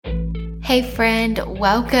Hey friend,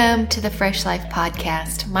 welcome to the Fresh Life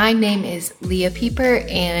Podcast. My name is Leah Pieper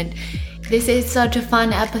and this is such a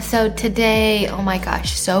fun episode today. Oh my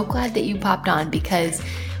gosh, so glad that you popped on because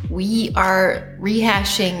we are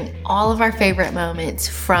rehashing all of our favorite moments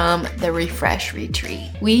from the Refresh Retreat.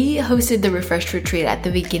 We hosted the Refresh Retreat at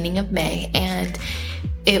the beginning of May and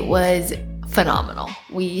it was phenomenal.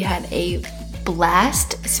 We had a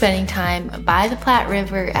blast spending time by the Platte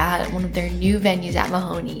River at one of their new venues at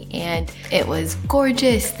Mahoney, and it was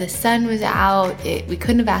gorgeous. The sun was out. We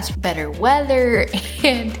couldn't have asked for better weather,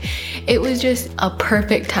 and it was just a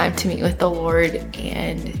perfect time to meet with the Lord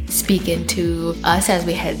and speak into us as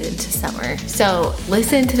we headed into summer. So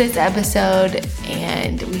listen to this episode,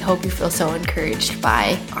 and we hope you feel so encouraged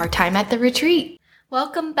by our time at the retreat.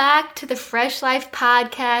 Welcome back to the Fresh Life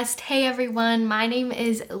Podcast. Hey everyone, my name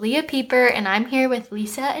is Leah Pieper and I'm here with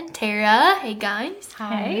Lisa and Tara. Hey guys.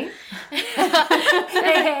 Hi.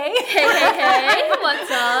 Hey. What's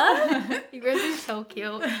up? You guys are so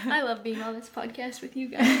cute. I love being on this podcast with you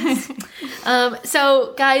guys.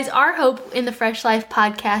 So guys, our hope in the Fresh Life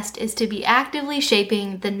Podcast is to be actively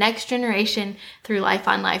shaping the next generation through Life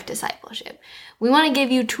on Life discipleship. We want to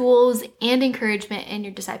give you tools and encouragement in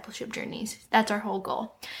your discipleship journeys. That's our whole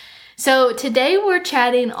goal. So today we're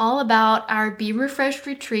chatting all about our Be Refreshed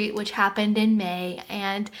retreat, which happened in May,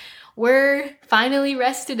 and we're finally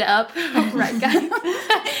rested up. Right, guys?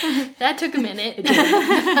 That took a minute.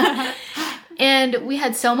 And we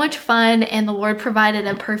had so much fun, and the Lord provided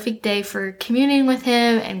a perfect day for communing with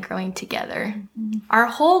Him and growing together. Our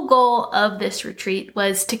whole goal of this retreat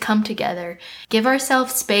was to come together, give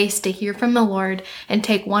ourselves space to hear from the Lord, and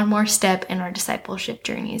take one more step in our discipleship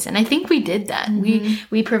journeys. And I think we did that.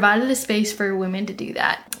 We provided a space for women to do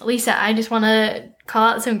that. Lisa, I just want to call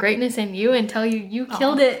out some greatness in you and tell you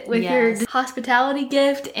killed it with your hospitality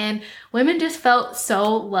gift, and women just felt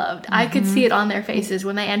so loved. I could see it on their faces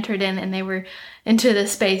when they entered in and they were into the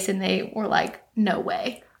space and they were like, no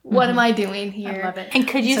way. What am I doing here? I love it. And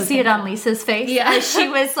could you see it on Lisa's face? Yeah. As she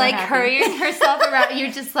was like hurrying herself around.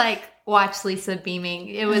 You just like watch Lisa beaming.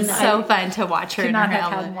 It was so fun to watch her Could in not her have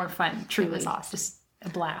element. had more fun. Truly. It was awesome. Just a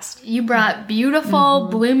blast. You brought beautiful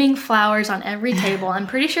blooming flowers on every table. I'm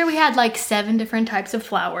pretty sure we had like 7 different types of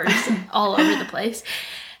flowers all over the place.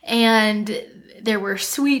 And there were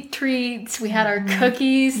sweet treats. We had our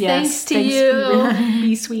cookies, thanks to you.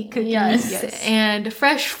 Be sweet cookies. Yes. And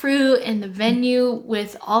fresh fruit in the venue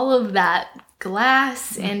with all of that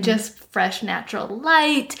glass and just fresh natural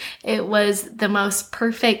light. It was the most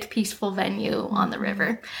perfect, peaceful venue on the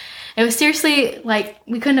river. It was seriously like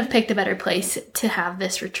we couldn't have picked a better place to have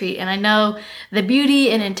this retreat. And I know the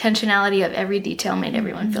beauty and intentionality of every detail made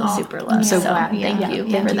everyone feel super loved. I'm so glad. Thank you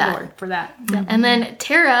for that. Lord, for that. And then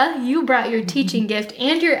Tara, you brought your teaching gift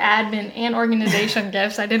and your admin and organization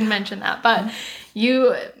gifts. I didn't mention that, but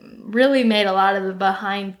you really made a lot of the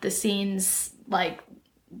behind the scenes like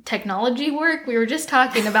technology work. We were just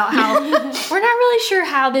talking about how we're not really sure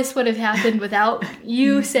how this would have happened without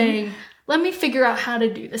you saying, let me figure out how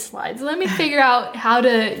to do the slides. Let me figure out how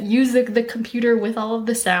to use the computer with all of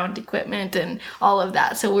the sound equipment and all of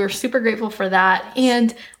that. So we're super grateful for that.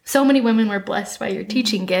 And so many women were blessed by your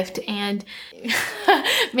teaching gift. And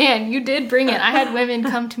man, you did bring it. I had women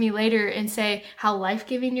come to me later and say how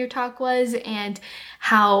life-giving your talk was and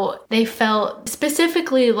how they felt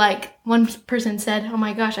specifically like one person said, oh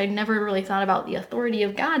my gosh, I never really thought about the authority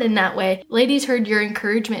of God in that way. Ladies heard your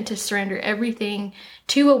encouragement to surrender everything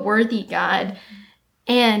to a worthy God,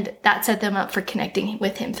 and that set them up for connecting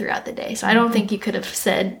with Him throughout the day. So I don't think you could have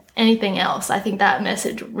said anything else. I think that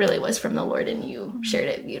message really was from the Lord, and you shared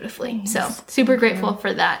it beautifully. So super grateful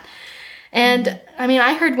for that. And I mean,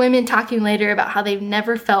 I heard women talking later about how they've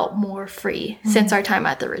never felt more free since our time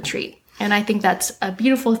at the retreat. And I think that's a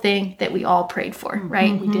beautiful thing that we all prayed for,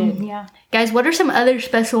 right? We did. Yeah. Guys, what are some other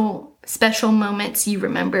special moments you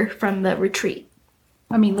remember from the retreat?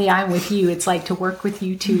 I mean, Leah, I'm with you. It's like to work with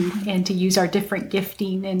you too and to use our different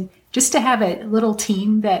gifting and just to have a little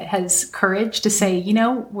team that has courage to say, you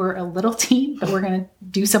know, we're a little team, but we're going to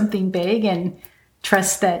do something big and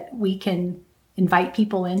trust that we can invite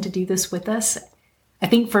people in to do this with us. I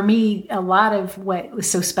think for me, a lot of what was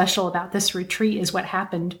so special about this retreat is what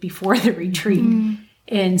happened before the retreat.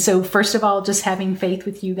 And so first of all, just having faith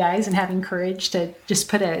with you guys and having courage to just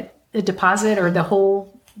put a deposit or the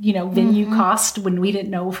whole, venue cost when we didn't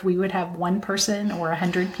know if we would have one person or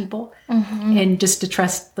 100 people. And just to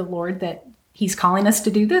trust the Lord that he's calling us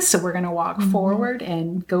to do this, so we're going to walk forward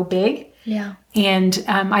and go big. Yeah. And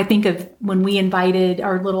I think of when we invited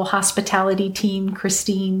our little hospitality team,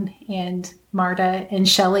 Christine and Marta and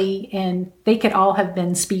Shelley, and they could all have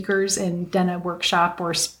been speakers and done a workshop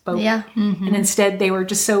or spoke. Yeah. And instead they were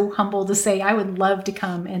just so humble to say, I would love to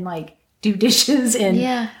come and like do dishes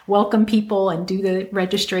and welcome people and do the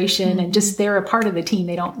registration and just they're a part of the team.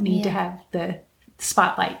 They don't need to have the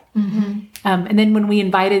spotlight. And then when we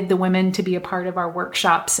invited the women to be a part of our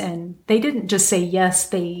workshops, and they didn't just say yes,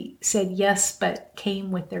 they said yes, but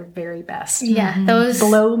came with their very best. Yeah. Those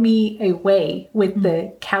Blow me away with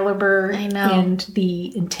the caliber I know. and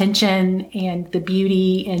the intention and the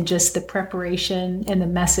beauty and just the preparation and the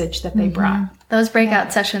message that they brought. Those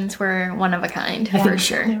breakout sessions were one of a kind, for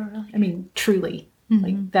sure. I mean, truly,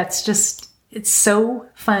 like that's just, it's so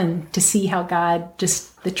fun to see how God,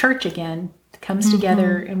 just the church again, comes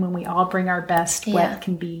together, and when we all bring our best, what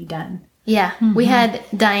can be done. Yeah. We had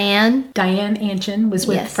Diane Anchin was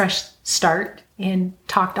with Yes. Fresh Start and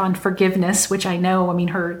talked on forgiveness, which I know, I mean,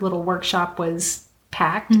 her little workshop was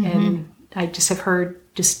packed, and I just have heard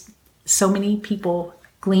just so many people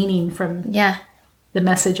gleaning from the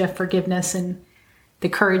message of forgiveness and the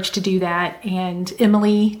courage to do that. And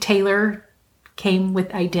Emily Taylor came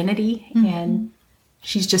with identity, and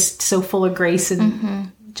she's just so full of grace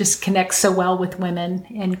and just connects so well with women.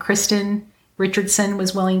 And Kristen Richardson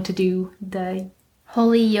was willing to do the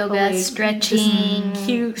holy yoga, holy, stretching,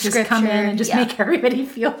 cute, just scripture. come in and just make everybody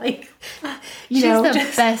feel like, She's know, the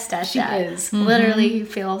just- best at she that. is. Literally, you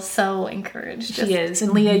feel so encouraged. She is.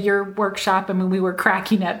 And Leah, your workshop, I mean, we were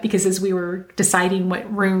cracking up because as we were deciding what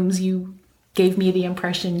rooms, you gave me the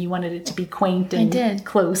impression you wanted it to be quaint and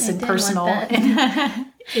close and personal. And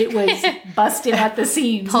it was busted at the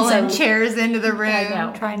seams. Pulling chairs into the room, I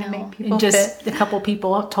know. trying to make people And just fit. a couple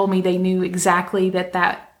people told me they knew exactly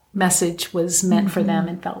that message was meant for them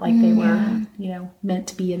and felt like they were, meant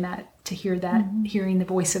to be in that, to hear that, hearing the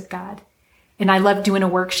voice of God. And I loved doing a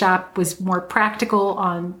workshop, was more practical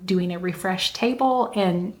on doing a refresh table.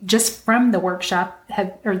 And just from the workshop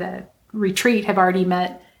the retreat have already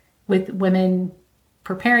met with women,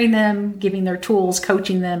 preparing them, giving their tools,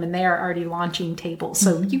 coaching them, and they are already launching tables.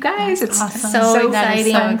 So you guys, it's awesome. So That is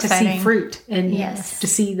exciting. fun to see exciting. fruit and to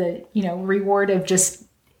see the, reward of just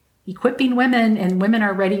equipping women, and women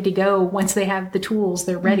are ready to go. Once they have the tools,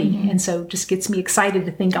 they're ready. And so just gets me excited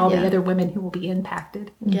to think all the other women who will be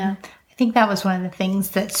impacted. Yeah. I think that was one of the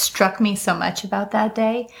things that struck me so much about that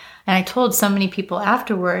day. And I told so many people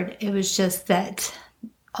afterward, it was just that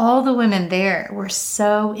all the women there were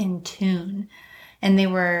so in tune and they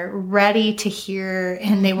were ready to hear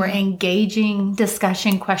and they were engaging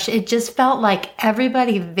discussion questions. It just felt like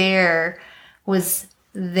everybody there was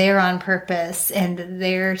there on purpose and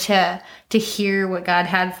there to hear what God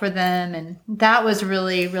had for them. And that was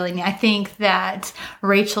really, really neat. I think that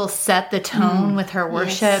Rachel set the tone with her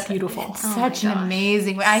worship. Beautiful. It's such an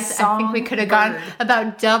amazing way. I think we could have gone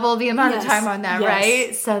about double the amount of time on that,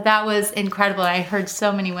 right? So that was incredible. I heard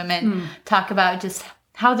so many women talk about just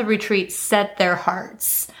how the retreat set their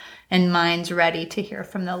hearts and minds ready to hear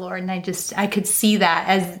from the Lord. And I could see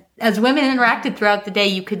that as women interacted throughout the day,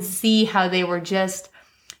 you could see how they were just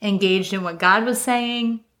engaged in what God was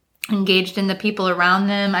saying, engaged in the people around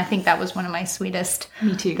them. I think that was one of my sweetest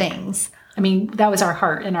things. I mean, that was our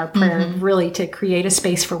heart and our prayer, really to create a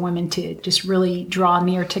space for women to just really draw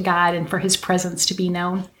near to God and for his presence to be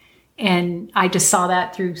known. And I just saw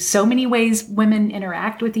that through so many ways women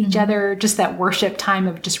interact with each other, just that worship time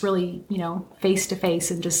of just really, face to face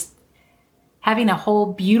and just having a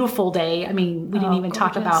whole beautiful day. I mean, we didn't even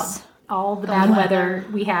talk about all the bad weather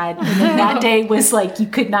we had. And then that day was like, you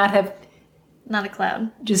could not have, Not a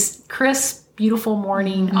cloud. just crisp, beautiful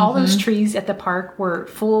morning. All those trees at the park were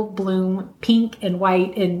full bloom, pink and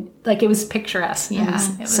white, and like it was picturesque. Yeah, it it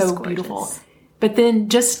was was so gorgeous. beautiful. But then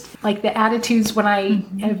just like the attitudes when I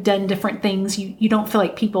have done different things, you don't feel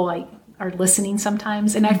like people like are listening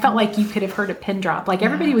sometimes. And I felt like you could have heard a pin drop. Like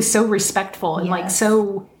everybody was so respectful and like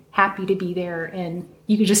so happy to be there. And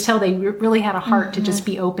you could just tell they really had a heart to just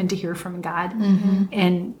be open to hear from God.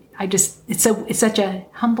 And it's such a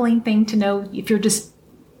humbling thing to know if you're just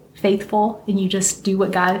faithful and you just do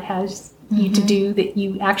what God has you to do, that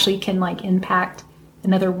you actually can like impact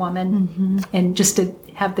another woman and just to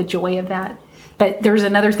have the joy of that. But there's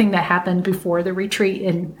another thing that happened before the retreat,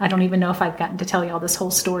 and I don't even know if I've gotten to tell you all this whole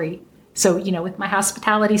story. So, with my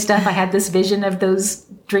hospitality stuff, I had this vision of those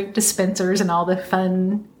drink dispensers and all the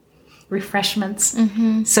fun refreshments.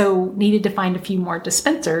 So needed to find a few more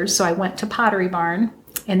dispensers. So I went to Pottery Barn,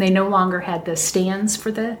 and they no longer had the stands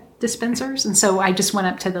for the dispensers. And so I just went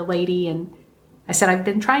up to the lady and I said, I've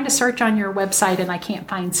been trying to search on your website and I can't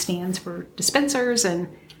find stands for dispensers. And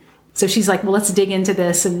so she's like, well, let's dig into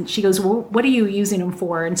this. And she goes, well, what are you using them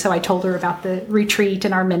for? And so I told her about the retreat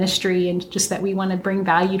and our ministry and just that we want to bring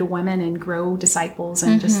value to women and grow disciples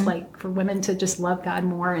and just like for women to just love God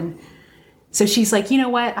more. And so she's like, you know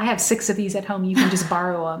what? I have 6 of these at home. You can just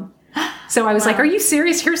borrow them. So I was like, are you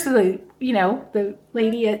serious? Here's the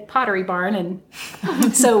lady at Pottery Barn.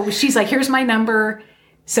 And so she's like, here's my number.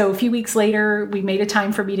 So a few weeks later, we made a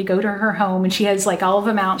time for me to go to her home, and she has like all of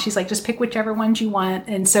them out. She's like, just pick whichever ones you want.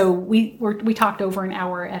 And so we talked over an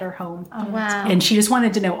hour at her home. Oh, wow. And she just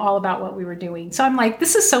wanted to know all about what we were doing. So I'm like,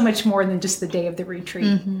 this is so much more than just the day of the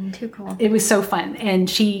retreat. Too cool. It was so fun. And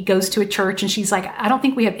she goes to a church and she's like, I don't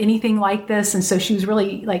think we have anything like this. And so she was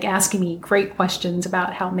really like asking me great questions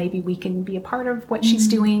about how maybe we can be a part of what she's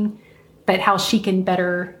doing, but how she can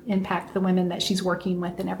better impact the women that she's working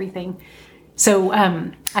with and everything. So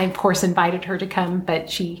I, of course, invited her to come,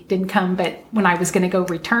 but she didn't come. But when I was going to go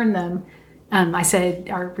return them, I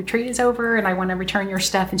said, our retreat is over and I want to return your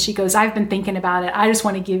stuff. And she goes, I've been thinking about it. I just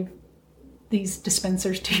want to give these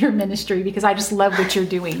dispensers to your ministry because I just love what you're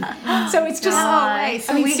doing. So it's just,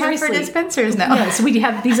 So we have for dispensers now. Yes, we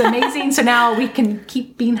have these amazing. So now we can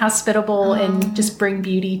keep being hospitable and just bring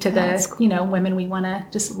beauty to the, women we want to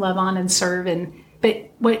just love on and serve.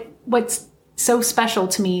 But what's so special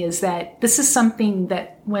to me is that this is something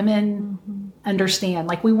that women understand.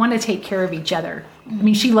 Like, we want to take care of each other. I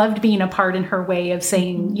mean, she loved being a part in her way of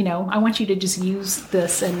saying, I want you to just use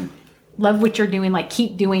this and love what you're doing, like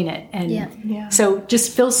keep doing it. And so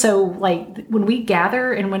just feel so like when we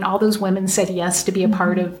gather and when all those women said yes to be a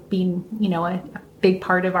part of being, a big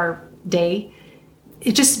part of our day,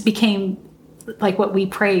 it just became like what we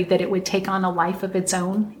prayed, that it would take on a life of its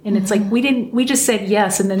own. And it's like, we just said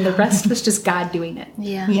yes. And then the rest was just God doing it.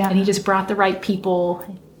 Yeah. And he just brought the right people.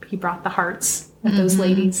 He brought the hearts of those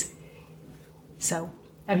ladies. So,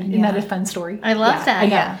 I mean, isn't that a fun story? I love that. I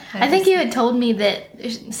know. Yeah. I think you had told me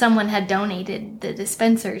that someone had donated the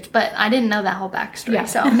dispensers, but I didn't know that whole backstory. Yeah.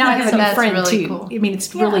 So Now I have a new that's friend really too. cool. I mean,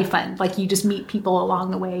 it's really fun. Like, you just meet people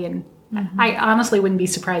along the way, and I honestly wouldn't be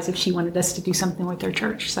surprised if she wanted us to do something with their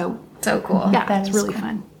church. So cool. yeah, That it's is really cool.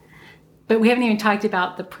 fun. But we haven't even talked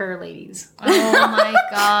about the prayer ladies. Oh my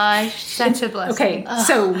gosh. Such a blessing. Okay,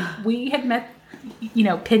 so we had met,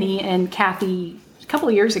 Penny and Kathy a couple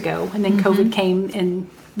of years ago, and then COVID came and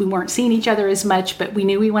we weren't seeing each other as much, but we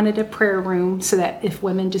knew we wanted a prayer room so that if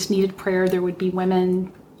women just needed prayer, there would be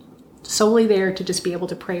women solely there to just be able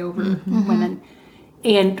to pray over women.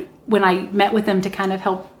 And when I met with them to kind of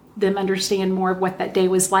help them understand more of what that day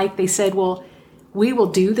was like, they said, well, we will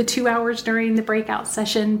do the 2 hours during the breakout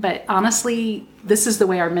session, but honestly, this is the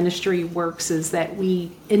way our ministry works, is that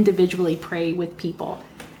we individually pray with people.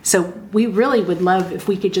 So we really would love if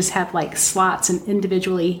we could just have like slots and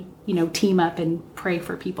individually, team up and pray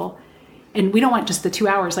for people. And we don't want just the 2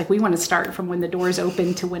 hours. Like, we want to start from when the doors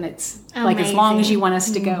open to when it's like as long as you want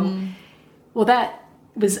us to go. Well, that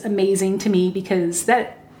was amazing to me because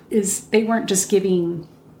they weren't just giving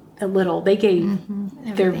a little, they gave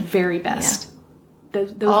their very best.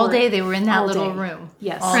 Those All were day they were in that all little day. room.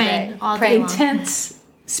 Yes. All Praying day. all day long. Intense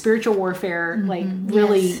spiritual warfare, like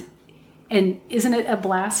really. Yes. And isn't it a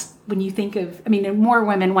blast when you think of, more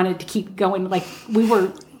women wanted to keep going. Like,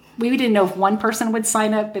 we didn't know if one person would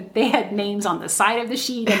sign up, but they had names on the side of the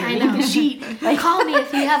sheet and underneath the sheet. Like, Call me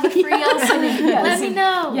if you have a free opening. Yes. Let me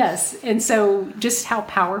know. Yes. And so just how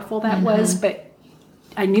powerful that was. But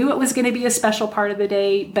I knew it was going to be a special part of the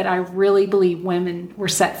day, but I really believe women were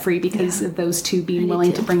set free because of those two being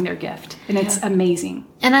willing to bring their gift. And it's amazing.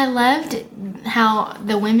 And I loved how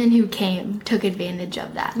the women who came took advantage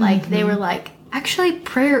of that. Like, they were like, actually,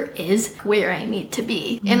 prayer is where I need to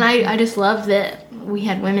be. And I just love that we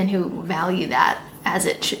had women who value that as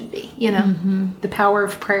it should be, The power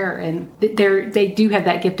of prayer. And they do have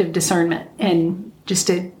that gift of discernment and just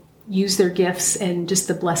to use their gifts and just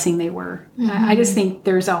the blessing they were. I just think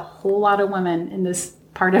there's a whole lot of women in this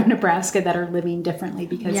part of Nebraska that are living differently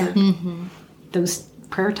because of those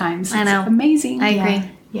prayer times. I know. It's amazing. I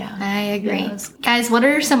agree. Yeah. I agree. Yeah. Guys, what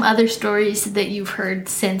are some other stories that you've heard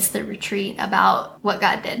since the retreat about what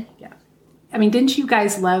God did? Yeah. Didn't you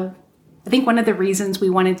guys love, I think one of the reasons we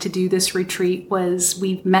wanted to do this retreat was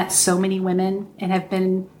we've met so many women and have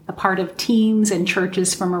been a part of teams and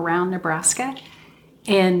churches from around Nebraska.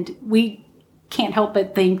 And we can't help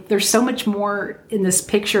but think there's so much more in this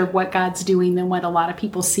picture of what God's doing than what a lot of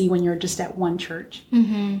people see when you're just at one church.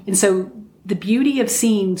 And so the beauty of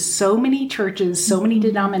seeing so many churches, so many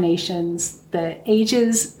denominations, the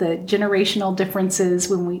ages, the generational differences,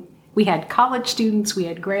 when we had college students, we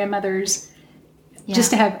had grandmothers, just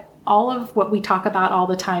to have all of what we talk about all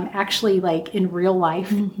the time actually like in real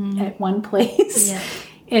life at one place. Yeah.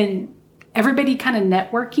 And everybody kind of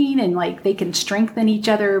networking and like they can strengthen each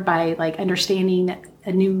other by like understanding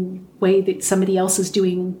a new way that somebody else is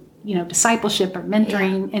doing, discipleship or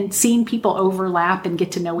mentoring, and seeing people overlap and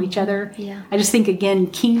get to know each other. Yeah. I just think, again,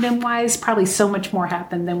 kingdom wise, probably so much more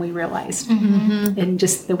happened than we realized. And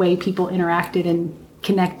just the way people interacted and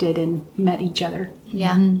connected and met each other.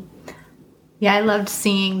 Yeah. Yeah, I loved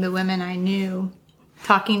seeing the women I knew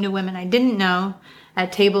talking to women I didn't know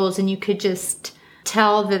at tables, and you could just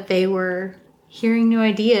tell that they were hearing new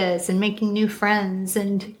ideas and making new friends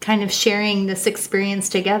and kind of sharing this experience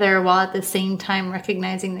together while at the same time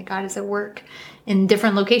recognizing that God is at work in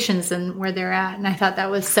different locations than where they're at. And I thought that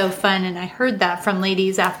was so fun. And I heard that from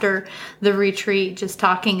ladies after the retreat, just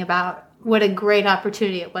talking about what a great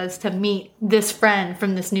opportunity it was to meet this friend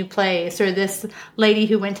from this new place, or this lady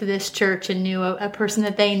who went to this church and knew a person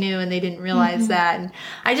that they knew and they didn't realize that. And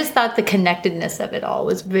I just thought the connectedness of it all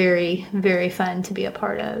was very, very fun to be a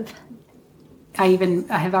part of. I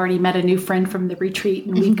have already met a new friend from the retreat,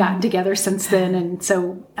 and we've gotten together since then. And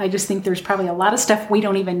so I just think there's probably a lot of stuff we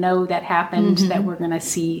don't even know that happened that we're going to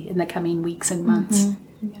see in the coming weeks and months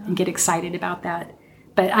and get excited about that.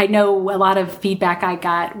 But I know a lot of feedback I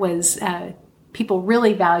got was people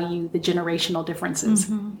really value the generational differences.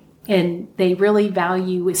 And they really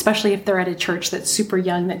value, especially if they're at a church that's super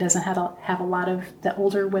young, that doesn't have a lot of the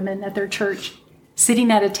older women at their church, sitting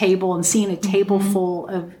at a table and seeing a table full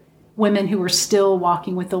of women who are still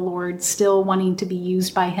walking with the Lord, still wanting to be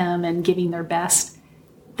used by him and giving their best.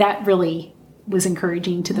 That really was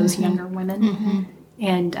encouraging to those younger women.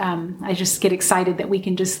 And I just get excited that we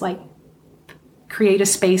can just like create a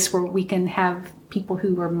space where we can have people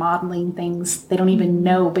who are modeling things they don't even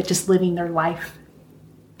know, but just living their life.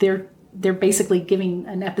 They're basically giving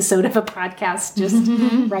an episode of a podcast just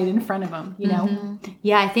right in front of them,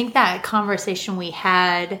 Yeah, I think that conversation we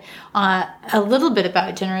had a little bit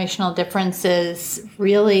about generational differences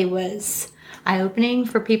really was eye-opening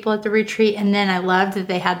for people at the retreat. And then I loved that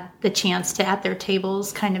they had the chance to, at their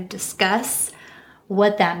tables, kind of discuss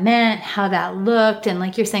what that meant, how that looked. And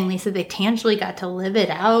like you're saying, Lisa, they tangibly got to live it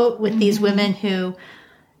out with these women who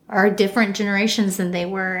are different generations than they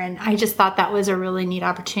were. And I just thought that was a really neat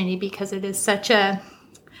opportunity, because it is such a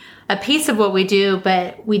piece of what we do,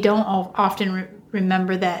 but we don't often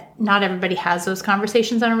remember that not everybody has those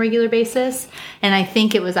conversations on a regular basis. And I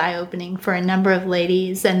think it was eye-opening for a number of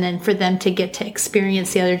ladies, and then for them to get to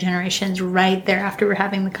experience the other generations right there after we're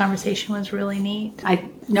having the conversation was really neat. I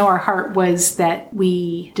know our heart was that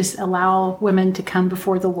we just allow women to come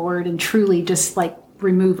before the Lord and truly just like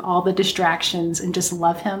remove all the distractions and just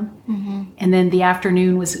love him. And then the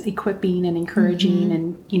afternoon was equipping and encouraging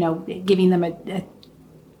and, giving them a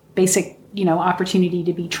basic, opportunity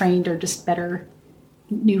to be trained or just better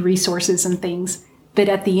new resources and things. But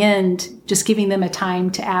at the end, just giving them a time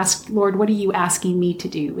to ask, Lord, what are you asking me to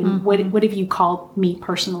do? And what have you called me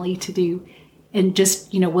personally to do? And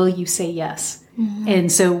just, will you say yes?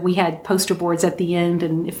 And so we had poster boards at the end,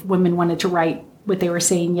 and if women wanted to write what they were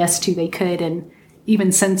saying yes to, they could. And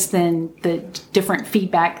even since then, the different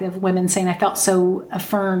feedback of women saying, I felt so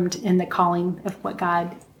affirmed in the calling of what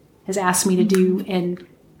God has asked me to do, and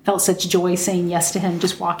felt such joy saying yes to him,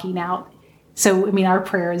 just walking out. So, our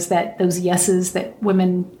prayer is that those yeses, that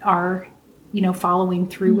women are, following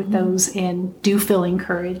through with those and do feel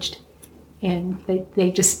encouraged. And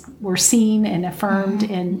they just were seen and affirmed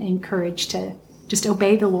and encouraged to just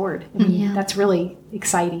obey the Lord. That's really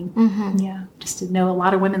exciting. Yeah. Just to know a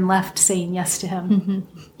lot of women left saying yes to him.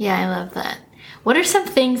 Yeah, I love that. What are some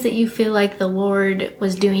things that you feel like the Lord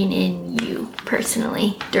was doing in you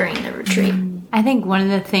personally during the retreat? I think one of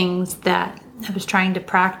the things that I was trying to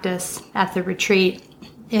practice at the retreat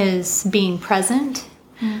is being present.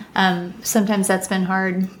 Sometimes that's been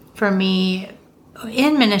hard for me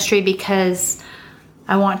in ministry, because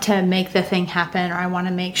I want to make the thing happen, or I want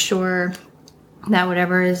to make sure that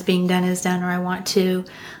whatever is being done is done, or I want to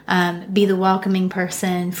be the welcoming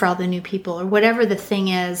person for all the new people, or whatever the thing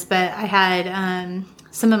is. But I had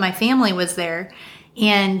some of my family was there,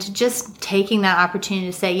 and just taking that opportunity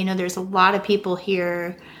to say, there's a lot of people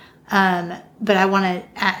here, but I want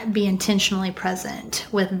to be intentionally present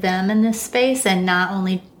with them in this space, and not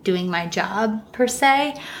only doing my job per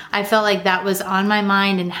se. I felt like that was on my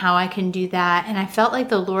mind and how I can do that. And I felt like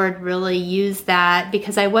the Lord really used that,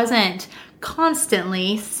 because I wasn't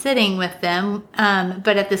constantly sitting with them.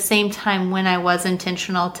 But at the same time, when I was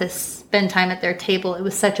intentional to spend time at their table, it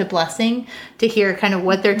was such a blessing to hear kind of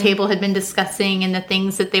what their table had been discussing and the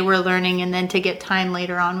things that they were learning. And then to get time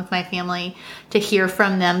later on with my family to hear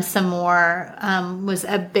from them some more was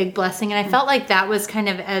a big blessing. And I felt like that was kind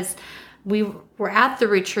of as we were at the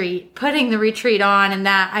retreat, putting the retreat on, and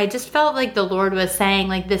that I just felt like the Lord was saying,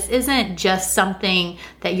 like, this isn't just something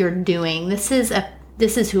that you're doing. This is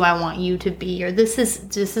who I want you to be, or this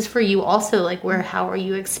is for you also. Like, how are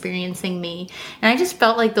you experiencing me? And I just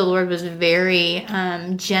felt like the Lord was very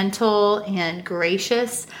gentle and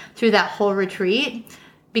gracious through that whole retreat,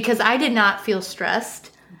 because I did not feel stressed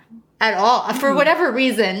at all for whatever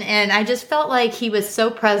reason. And I just felt like he was so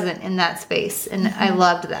present in that space. And I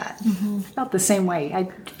loved that. I felt the same way. I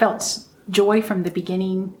felt joy from the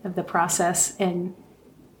beginning of the process. And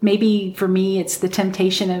maybe for me, it's the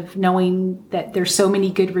temptation of knowing that there's so many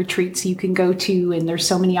good retreats you can go to, and there's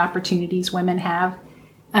so many opportunities women have,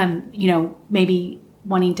 maybe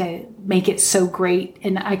wanting to make it so great.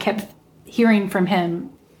 And I kept hearing from him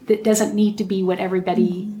that doesn't need to be what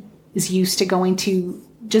everybody is used to going to.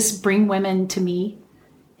 Just bring women to me,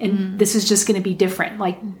 and this is just going to be different.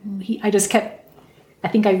 Like I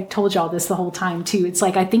think I told y'all this the whole time too. It's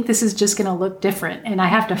like, I think this is just going to look different, and I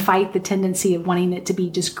have to fight the tendency of wanting it to be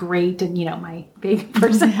just great and, my big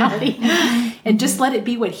personality and just let it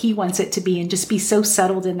be what he wants it to be, and just be so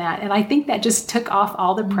settled in that. And I think that just took off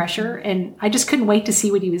all the pressure, and I just couldn't wait to see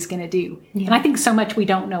what he was going to do. Yeah. And I think so much we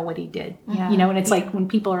don't know what he did, and it's like when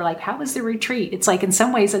people are like, how was the retreat? It's like, in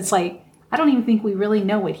some ways it's like, I don't even think we really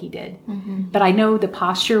know what he did. But I know the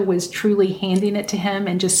posture was truly handing it to him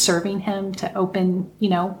and just serving him to open,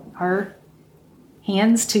 our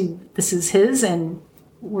hands to, this is his, and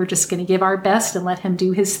we're just going to give our best and let him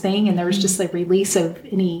do his thing. And there was just a release of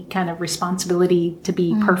any kind of responsibility to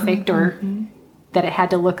be perfect or that it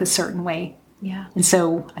had to look a certain way. Yeah. And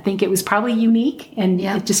so I think it was probably unique, and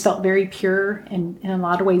it just felt very pure and in a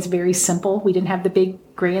lot of ways very simple. We didn't have the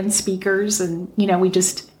big grand speakers, and,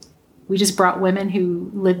 we just brought women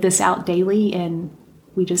who lived this out daily, and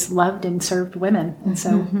we just loved and served women. And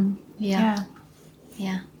so, Yeah,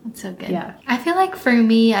 that's so good. Yeah. I feel like for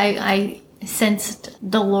me, I sensed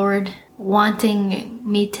the Lord wanting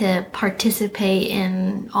me to participate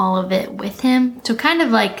in all of it with him. So kind of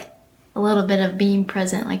like a little bit of being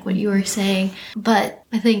present, like what you were saying. But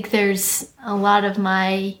I think there's a lot of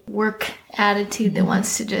my work attitude that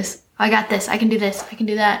wants to just, I got this, I can do this, I can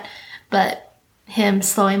do that. But him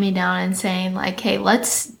slowing me down and saying, like, hey,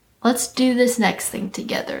 let's do this next thing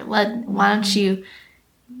together. Why don't you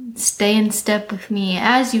stay in step with me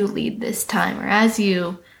as you lead this time, or as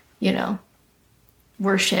you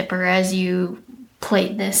worship, or as you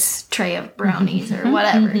plate this tray of brownies or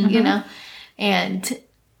whatever, And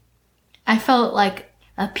I felt like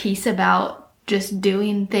a peace about just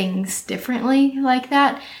doing things differently like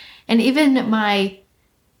that. And even my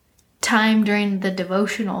time during the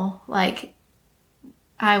devotional, like,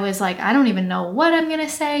 I was like, I don't even know what I'm going to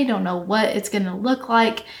say, don't know what it's going to look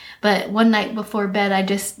like. But one night before bed, I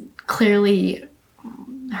just clearly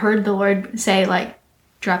heard the Lord say, like,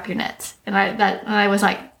 drop your nets. And I was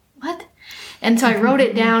like, what? And so I wrote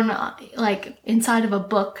it down, like, inside of a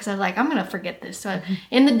book, because I was like, I'm going to forget this. So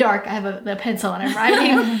in the dark, I have a pencil, and I'm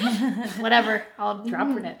writing, whatever. I'll drop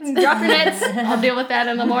your nets. Drop your nets. I'll deal with that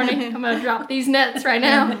in the morning. I'm going to drop these nets right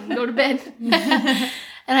now and go to bed.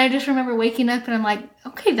 And I just remember waking up, and I'm like,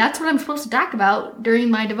 okay, that's what I'm supposed to talk about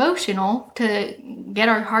during my devotional to get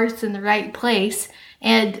our hearts in the right place.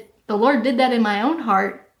 And the Lord did that in my own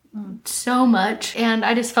heart so much. And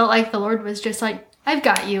I just felt like the Lord was just like, I've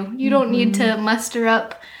got you. You don't need to muster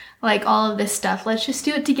up like all of this stuff. Let's just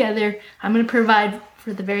do it together. I'm going to provide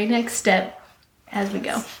for the very next step as we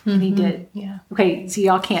go. And he did. Yeah. Okay, so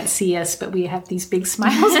y'all can't see us, but we have these big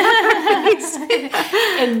smiles on our face.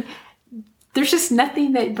 And there's just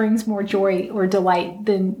nothing that brings more joy or delight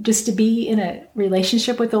than just to be in a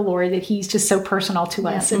relationship with the Lord, that he's just so personal to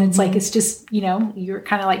us. And it's like, it's just, you're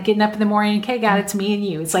kind of like getting up in the morning, okay, God, it's me and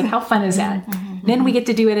you. It's like, how fun is that? Then we get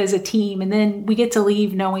to do it as a team. And then we get to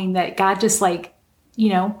leave knowing that God just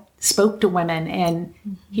spoke to women, and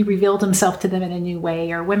he revealed himself to them in a new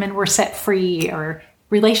way, or women were set free, or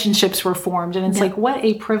relationships were formed. And it's like, what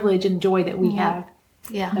a privilege and joy that we have.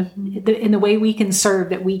 Yeah. In the way we can serve,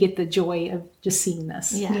 that we get the joy of just seeing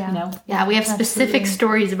this. Yeah. Yeah, we have specific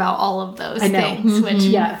stories about all of those things,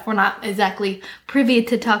 which we're not exactly privy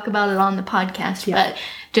to talk about it on the podcast, but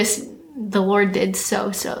just the Lord did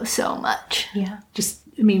so much. Yeah.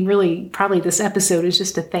 Really, probably this episode is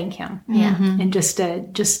just to thank him. Yeah. And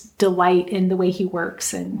just delight in the way he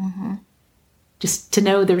works, and just to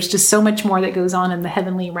know there's just so much more that goes on in the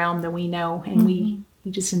heavenly realm than we know. And he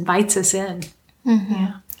just invites us in.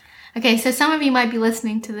 Yeah. Okay, so some of you might be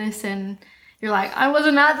listening to this and you're like, I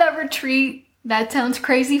wasn't at that retreat. That sounds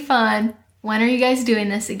crazy fun. When are you guys doing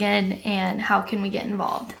this again, and how can we get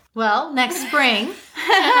involved? Well, next spring.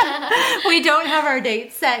 We don't have our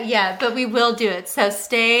date set yet, but we will do it. So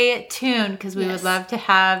stay tuned because we would love to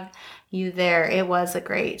have you there. It was a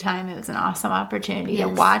great time. It was an awesome opportunity to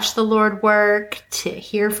watch the Lord work, to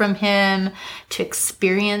hear from him, to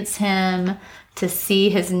experience him, to see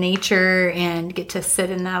his nature and get to sit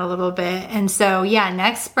in that a little bit. And so,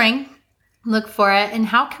 next spring, look for it. And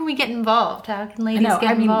how can we get involved? How can ladies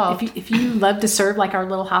get involved? If you love to serve like our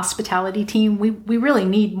little hospitality team, we really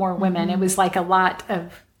need more women. It was like a lot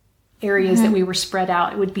of areas that we were spread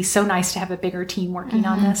out. It would be so nice to have a bigger team working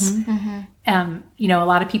on this. A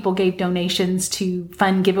lot of people gave donations to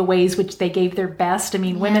fun giveaways, which they gave their best. I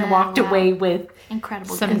mean, women walked away with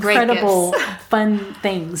incredible fun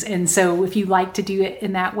things. And so if you like to do it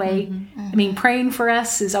in that way, I mean, praying for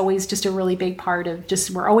us is always just a really big part of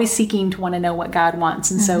we're always seeking to want to know what God wants.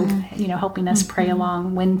 And so, helping us pray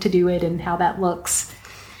along when to do it and how that looks.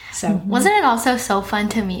 So wasn't it also so fun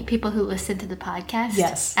to meet people who listened to the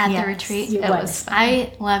podcast at the retreat? It was fun.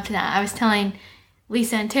 I loved that. I was telling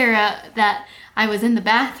Lisa and Tara that I was in the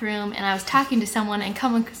bathroom and I was talking to someone, and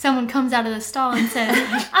someone comes out of the stall and says,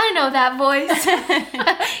 I know that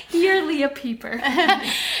voice. You're Leah Pieper.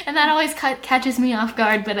 And that always catches me off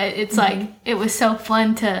guard, but it's like, it was so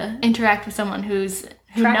fun to interact with someone who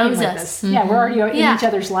knows us. Yeah, we're already in each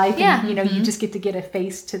other's life, and you just get to get a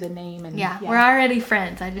face to the name. And we're already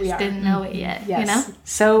friends. I just didn't know it yet. Yes.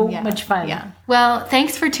 So much fun. Yeah. Well,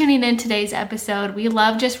 thanks for tuning in today's episode. We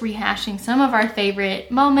love just rehashing some of our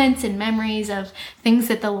favorite moments and memories of things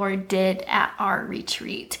that the Lord did at our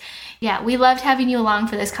retreat. Yeah, we loved having you along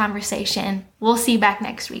for this conversation. We'll see you back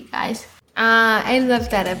next week, guys. I love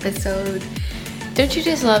that episode. Don't you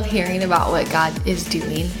just love hearing about what God is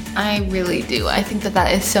doing? I really do. I think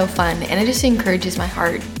that is so fun, and it just encourages my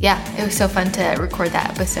heart. Yeah, it was so fun to record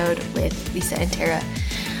that episode with Lisa and Tara.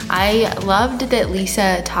 I loved that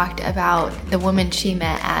Lisa talked about the woman she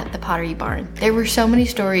met at the Pottery Barn. There were so many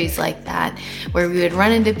stories like that where we would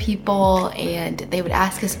run into people and they would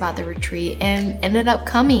ask us about the retreat and ended up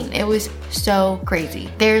coming. It was so crazy.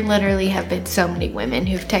 There literally have been so many women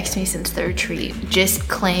who've texted me since the retreat just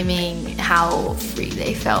claiming how free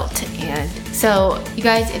they felt. And so you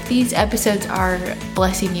guys, if these episodes are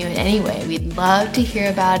blessing you in any way, we'd love to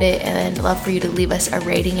hear about it and love for you to leave us a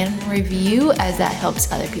rating and review, as that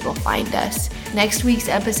helps other people find us. Next week's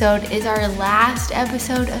episode is our last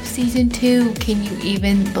episode of season 2. Can you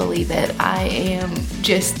even believe it? I am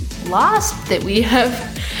just lost that we have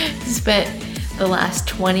spent the last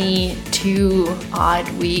 22 odd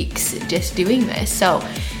weeks just doing this. So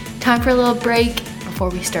time for a little break before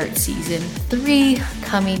we start season 3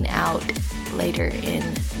 coming out later in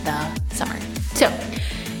the summer. So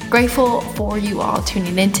grateful for you all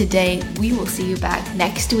tuning in today. We will see you back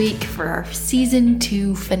next week for our season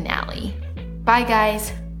 2 finale. Bye,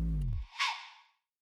 guys.